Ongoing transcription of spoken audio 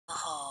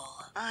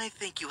I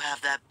think you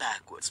have that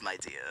backwards, my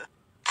dear.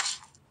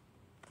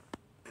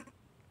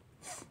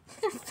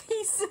 Their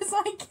faces,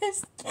 I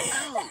guess.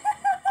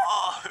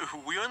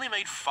 Oh, we only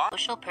made fun.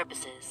 Social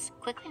purposes.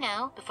 Quickly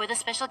now, before the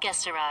special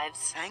guest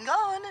arrives. Hang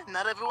on,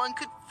 not everyone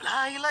could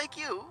fly like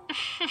you.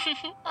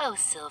 Oh,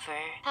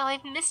 Silver, how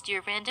I've missed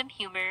your random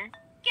humor.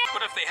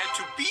 What if they had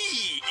to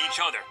be each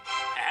other?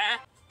 Huh?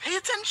 Pay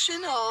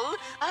attention, all.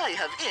 I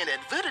have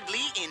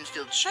inadvertently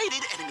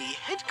infiltrated enemy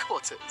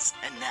headquarters,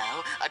 and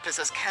now I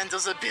possess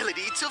Candle's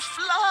ability to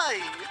fly.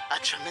 A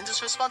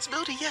tremendous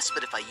responsibility, yes,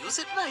 but if I use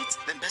it right,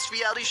 then Best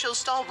Reality Show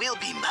Star will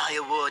be my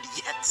award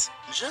yet.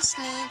 Just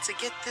need to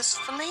get this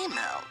flame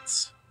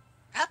out.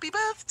 Happy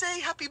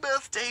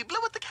birthday, blow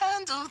out the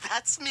candle,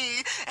 that's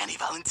me. Any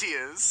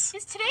volunteers?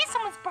 Is today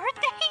someone's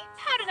birthday?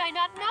 How did I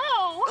not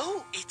know?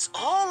 Oh, it's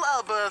all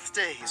our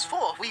birthdays,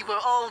 for we were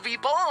all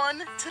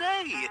reborn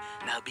today.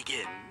 Now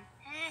begin.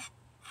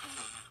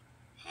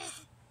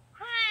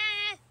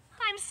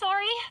 I'm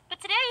sorry, but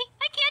today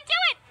I can't do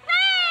it.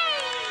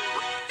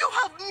 Hooray! You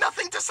have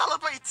nothing to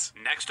celebrate.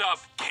 Next up,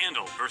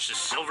 Candle versus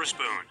Silver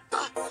Spoon.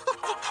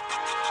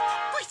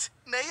 Wait,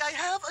 may I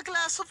have a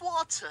glass of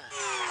water?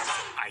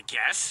 I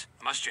guess.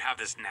 Must you have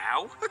this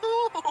now?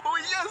 Oh,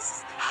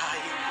 yes, I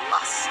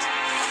must.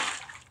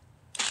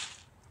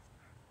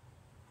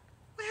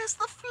 Where's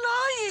the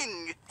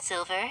flying?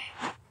 Silver,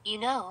 you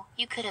know,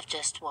 you could have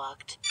just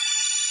walked.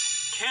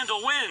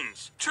 Candle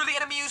wins. Truly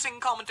an amusing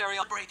commentary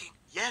on breaking.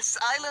 Yes,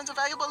 I learned a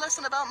valuable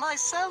lesson about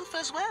myself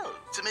as well.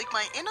 To make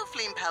my inner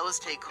flame powers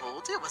take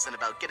hold, it wasn't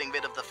about getting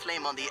rid of the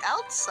flame on the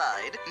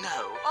outside.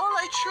 No, all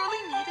I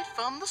truly needed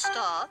from the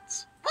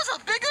start was a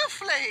bigger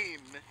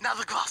flame. Now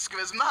the Glosker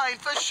is mine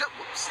for sure.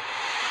 Whoops.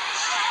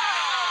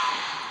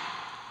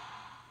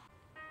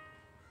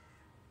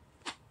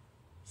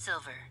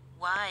 Silver,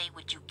 why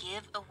would you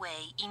give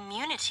away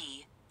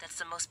immunity? That's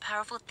the most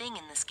powerful thing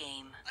in this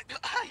game.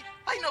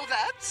 I know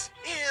that.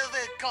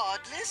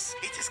 Irregardless,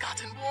 it has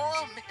gotten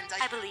warm, and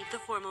I believe the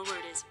formal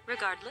word is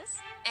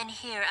regardless. And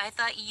here, I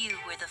thought you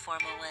were the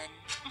formal one.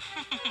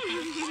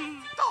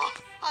 Oh,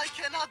 I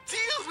cannot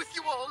deal with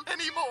you all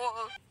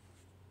anymore.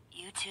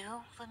 You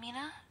too,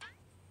 Flamina?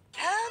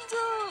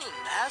 Candle,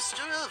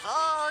 master of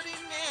art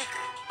in Nick.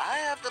 I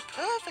have the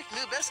perfect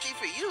new bestie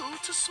for you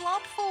to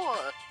swap for.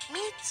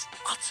 Meet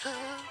utter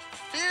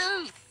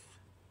filth.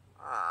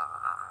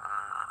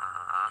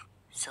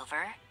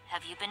 Silver,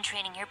 have you been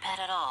training your pet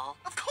at all?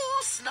 Of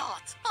course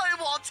not. I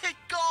want it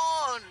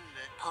gone.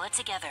 Pull it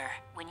together.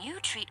 When you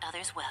treat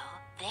others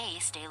well, they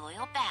stay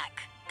loyal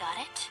back. Got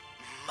it?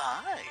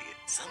 My,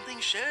 something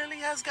surely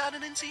has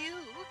gotten into you.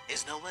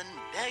 Is no one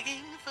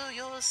begging for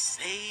your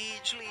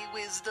sagely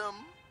wisdom?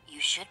 You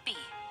should be.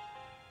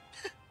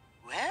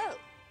 Well,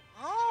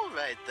 all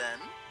right then.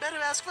 Better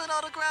ask for an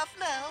autograph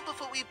now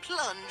before we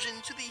plunge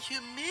into the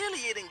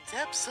humiliating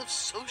depths of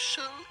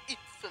social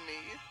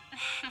infamy.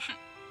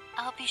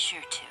 I'll be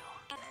sure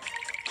to.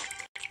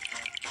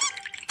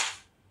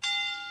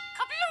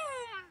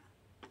 Kabloom!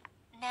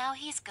 Now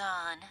he's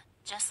gone,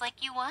 just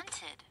like you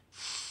wanted.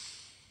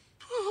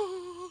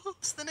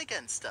 Who's then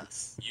against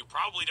us? You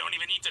probably don't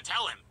even need to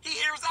tell him. He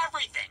hears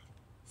everything.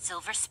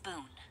 Silver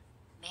Spoon,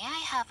 may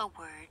I have a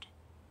word?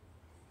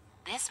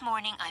 This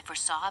morning I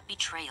foresaw a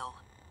betrayal.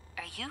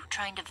 Are you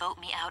trying to vote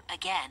me out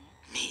again?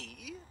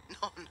 Me?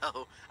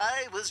 No.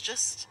 I was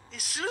just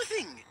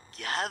sleuthing,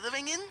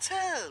 gathering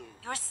intel.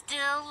 You're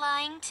still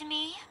lying to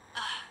me?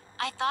 Ugh,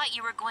 I thought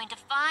you were going to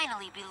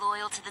finally be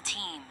loyal to the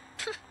team.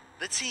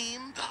 The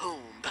team, the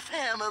home, the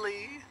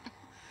family.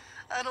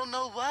 I don't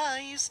know why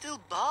you still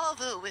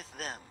bother with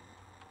them.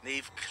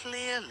 They've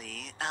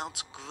clearly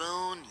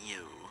outgrown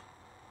you.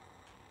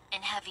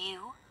 And have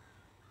you?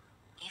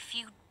 If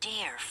you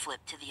dare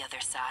flip to the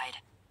other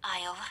side,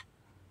 I'll...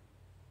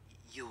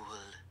 You'll...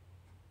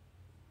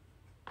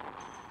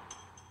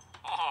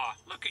 Aw,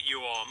 look at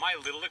you all, my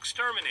little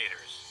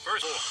exterminators.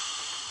 First floor.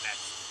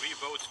 That's 3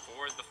 votes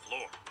for the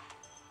floor.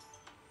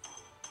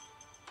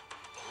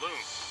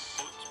 Balloon.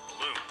 Votes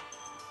balloon.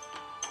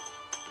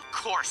 Of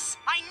course.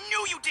 I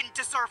knew you didn't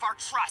deserve our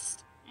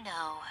trust.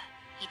 No,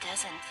 he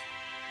doesn't.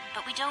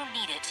 But we don't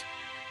need it.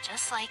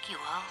 Just like you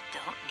all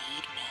don't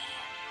need me.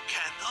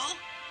 Candle?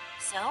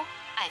 So,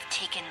 I've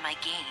taken my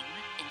game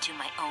into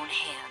my own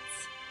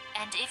hands.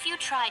 And if you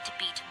try to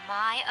beat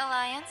my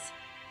alliance,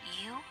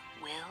 you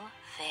will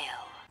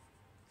fail.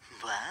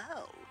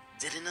 Wow,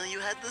 didn't know you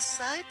had the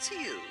side to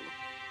you.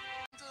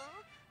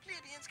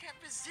 Plebeians can't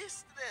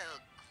resist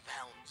their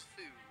ground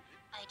food.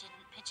 I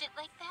didn't pitch it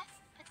like that,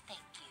 but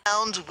thank you.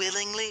 Found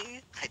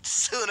willingly, I'd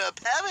sooner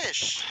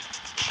perish.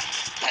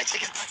 I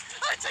take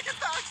it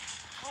back.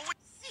 Oh,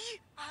 see,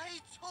 I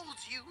told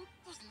you.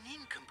 Those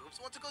nincompoops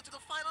want to go to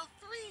the final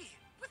 3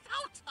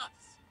 without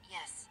us.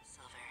 Yes,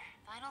 Silver.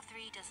 Final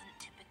 3 doesn't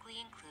typically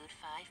include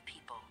 5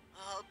 people.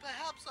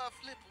 Perhaps our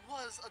flip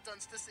was a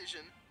dunce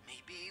decision.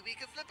 Maybe we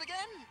could flip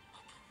again.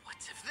 What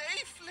if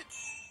they flip?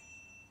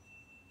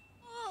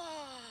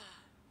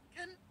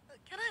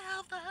 Can I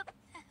have that?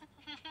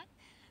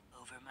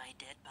 Over my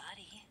dead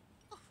body.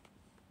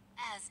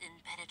 As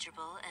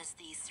impenetrable as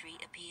these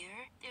three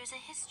appear, there's a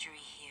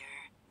history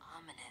here.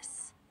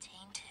 Ominous,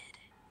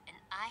 tainted, and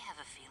I have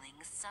a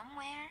feeling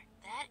somewhere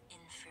that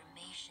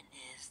information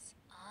is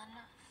on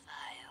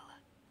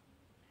file.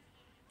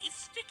 You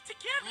stick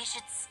together. We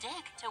should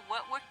stick to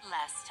what worked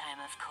last time,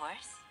 of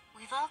course.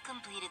 We've all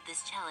completed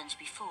this challenge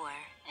before,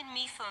 and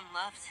Miphone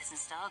loves his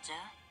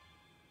nostalgia.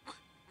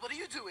 What are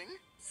you doing?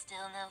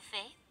 Still no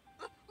faith?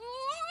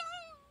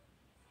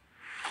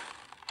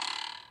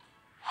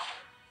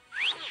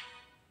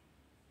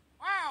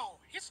 Wow,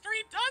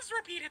 history does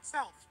repeat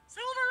itself.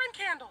 Silver and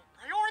Candle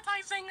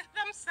prioritizing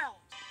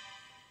themselves.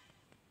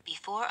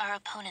 Before our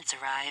opponents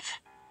arrive,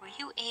 were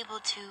you able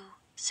to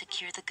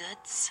secure the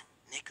goods?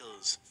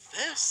 Nickel's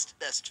first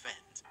best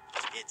friend.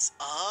 It's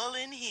all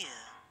in here.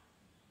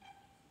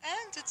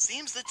 And it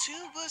seems the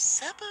two were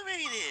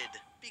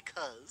separated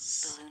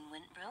because... Balloon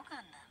went broke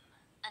on them.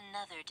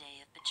 Another day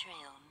of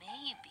betrayal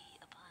may be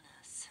upon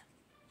us.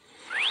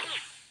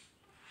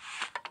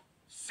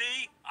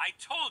 See? I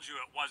told you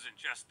it wasn't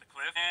just the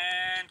cliff.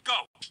 And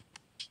go!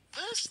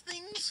 First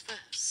things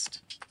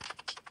first.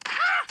 A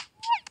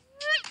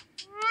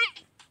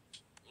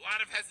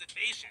lot of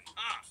hesitation,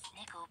 huh?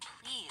 Nickel,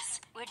 please.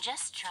 We're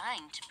just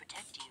trying to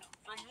protect you.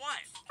 From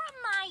what? From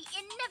my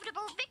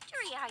inevitable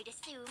victory, I'd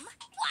assume.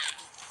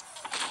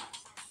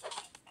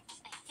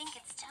 I think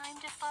it's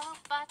time to follow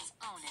Bot's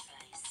own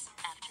advice.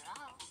 After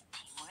all,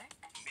 teamwork.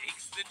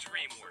 Makes the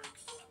dream work.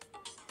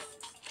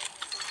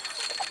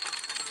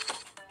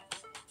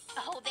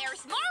 Oh,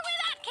 there's more where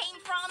that came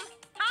from.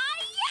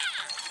 Hi-ya!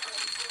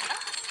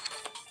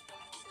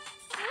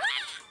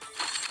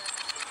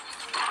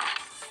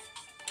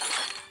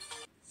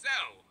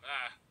 So,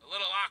 a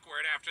little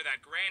awkward after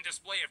that grand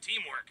display of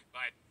teamwork,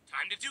 but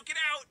time to duke it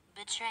out.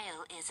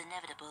 Betrayal is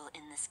inevitable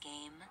in this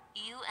game.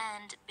 You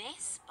and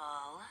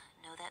baseball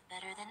know that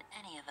better than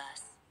any of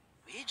us.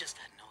 We just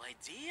had no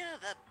idea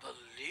that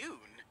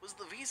balloon was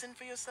the reason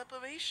for your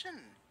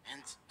separation.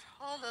 And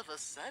all of a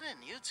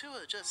sudden, you two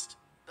are just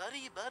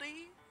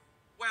buddy-buddy?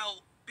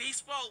 Well,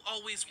 baseball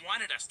always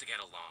wanted us to get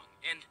along,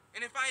 and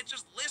if I had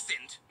just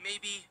listened,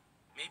 maybe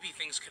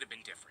things could have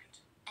been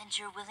different. And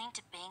you're willing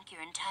to bank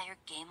your entire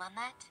game on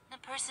that? The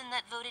person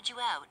that voted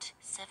you out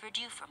severed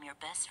you from your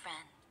best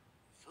friend.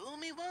 Fool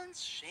me once,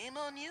 shame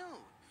on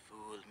you.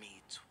 Fool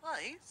me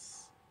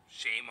twice.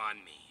 Shame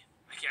on me.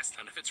 I guess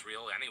none of it's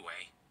real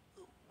anyway.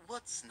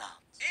 What's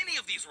not? Any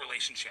of these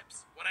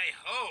relationships. What I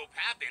hope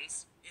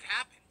happens, it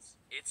happens.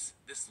 It's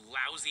this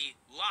lousy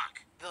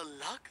luck. The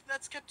luck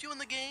that's kept you in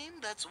the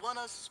game, that's won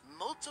us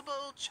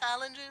multiple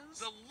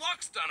challenges? The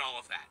luck's done all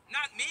of that,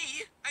 not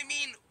me. I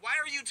mean, why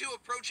are you two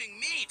approaching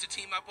me to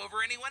team up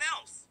over anyone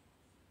else?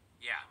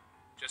 Yeah,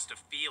 just a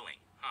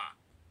feeling, huh?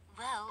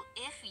 Well,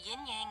 if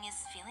Yin Yang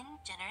is feeling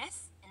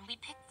generous and we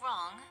pick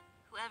wrong,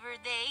 whoever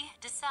they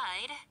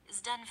decide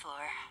is done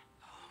for.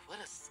 What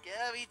a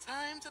scary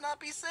time to not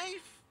be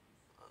safe.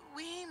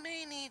 We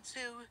may need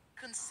to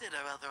consider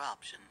other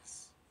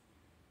options.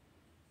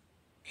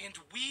 And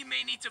we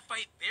may need to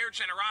fight their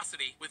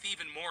generosity with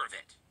even more of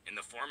it, in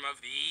the form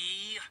of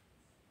the...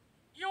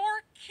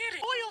 You're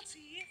kidding.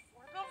 Loyalty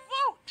for the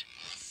vote.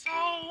 So...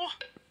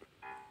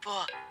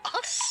 For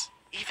us?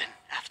 Even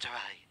after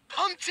I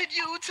punted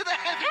you to the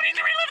heavens. You need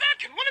to relive that!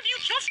 Can one of you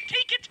just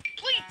take it,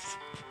 please?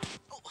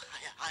 Oh,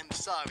 I'm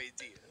sorry,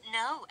 dear.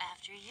 No,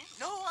 after you.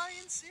 No, I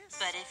insist.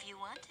 But if you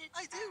want it.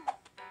 I do.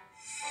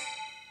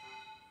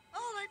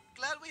 All right,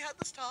 glad we had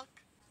this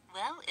talk.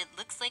 Well, it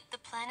looks like the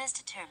plan is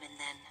determined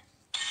then.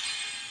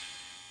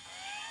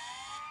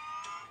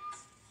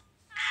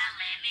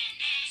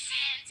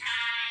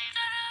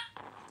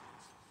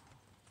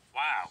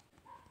 Wow.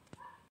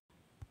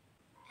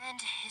 And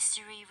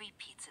history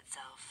repeats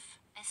itself.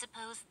 I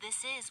suppose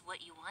this is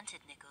what you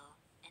wanted, Nickel.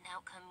 An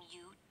outcome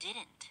you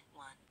didn't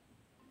want.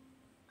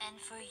 And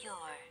for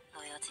your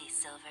loyalty,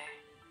 Silver.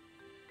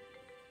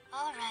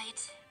 All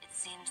right, it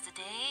seems the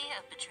day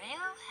of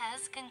betrayal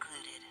has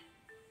concluded.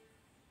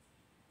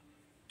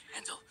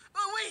 Candle,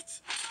 oh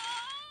wait!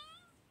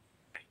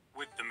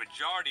 With the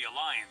majority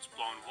alliance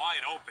blown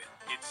wide open,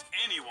 it's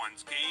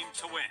anyone's game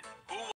to win. Who